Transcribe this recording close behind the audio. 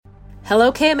Hello,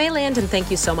 KMA Land, and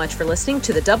thank you so much for listening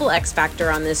to the Double X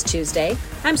Factor on this Tuesday.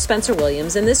 I'm Spencer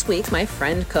Williams, and this week, my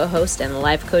friend, co-host, and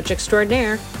life coach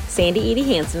extraordinaire, Sandy Edie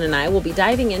Hansen, and I will be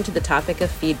diving into the topic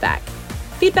of feedback.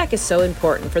 Feedback is so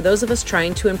important for those of us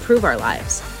trying to improve our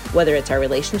lives, whether it's our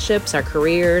relationships, our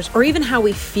careers, or even how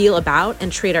we feel about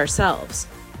and treat ourselves.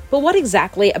 But what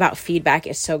exactly about feedback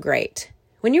is so great?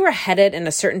 When you are headed in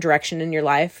a certain direction in your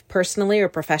life, personally or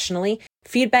professionally,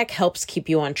 feedback helps keep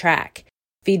you on track.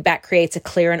 Feedback creates a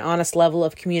clear and honest level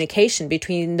of communication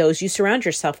between those you surround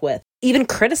yourself with. Even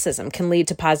criticism can lead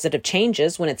to positive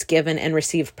changes when it's given and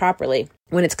received properly.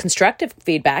 When it's constructive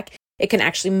feedback, it can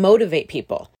actually motivate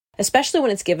people, especially when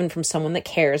it's given from someone that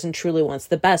cares and truly wants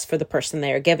the best for the person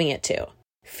they are giving it to.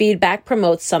 Feedback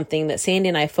promotes something that Sandy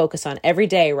and I focus on every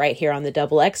day right here on the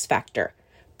Double X Factor,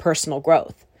 personal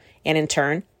growth, and in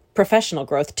turn, professional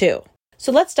growth too.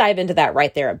 So let's dive into that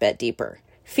right there a bit deeper.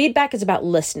 Feedback is about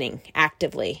listening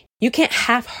actively. You can't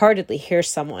half-heartedly hear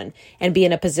someone and be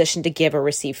in a position to give or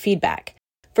receive feedback.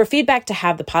 For feedback to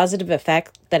have the positive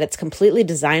effect that it's completely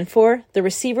designed for, the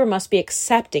receiver must be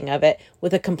accepting of it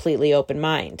with a completely open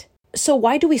mind. So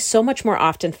why do we so much more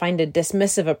often find a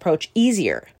dismissive approach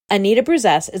easier? Anita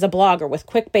Bruzes is a blogger with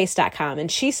QuickBase.com,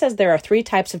 and she says there are 3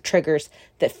 types of triggers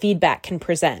that feedback can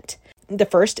present. The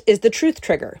first is the truth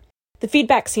trigger. The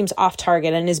feedback seems off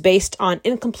target and is based on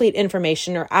incomplete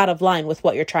information or out of line with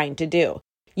what you're trying to do.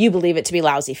 You believe it to be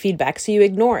lousy feedback, so you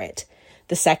ignore it.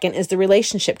 The second is the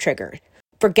relationship trigger.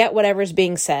 Forget whatever is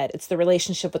being said. It's the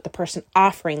relationship with the person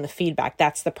offering the feedback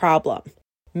that's the problem.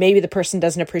 Maybe the person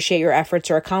doesn't appreciate your efforts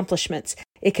or accomplishments.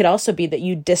 It could also be that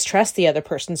you distrust the other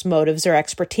person's motives or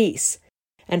expertise.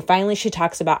 And finally, she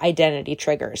talks about identity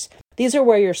triggers. These are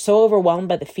where you're so overwhelmed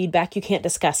by the feedback you can't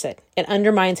discuss it. It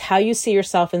undermines how you see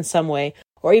yourself in some way,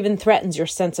 or even threatens your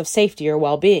sense of safety or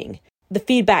well-being. The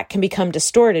feedback can become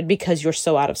distorted because you're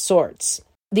so out of sorts.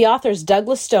 The authors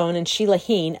Douglas Stone and Sheila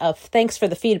Heen of Thanks for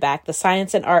the Feedback, The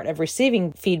Science and Art of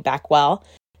Receiving Feedback Well,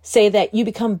 say that you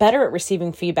become better at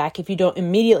receiving feedback if you don't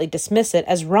immediately dismiss it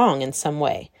as wrong in some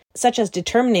way, such as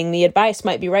determining the advice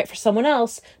might be right for someone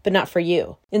else, but not for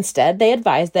you. Instead, they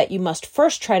advise that you must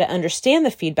first try to understand the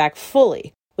feedback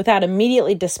fully, without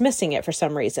immediately dismissing it for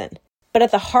some reason. But at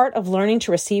the heart of learning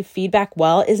to receive feedback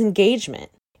well is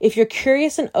engagement. If you're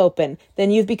curious and open, then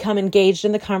you've become engaged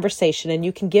in the conversation and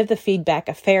you can give the feedback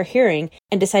a fair hearing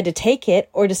and decide to take it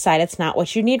or decide it's not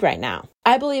what you need right now.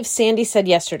 I believe Sandy said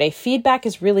yesterday, feedback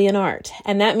is really an art,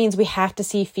 and that means we have to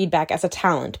see feedback as a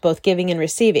talent, both giving and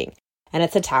receiving. And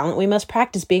it's a talent we must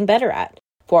practice being better at,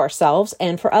 for ourselves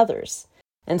and for others.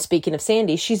 And speaking of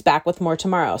Sandy, she's back with more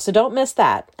tomorrow, so don't miss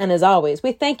that. And as always,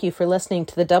 we thank you for listening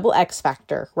to the Double X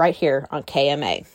Factor right here on KMA.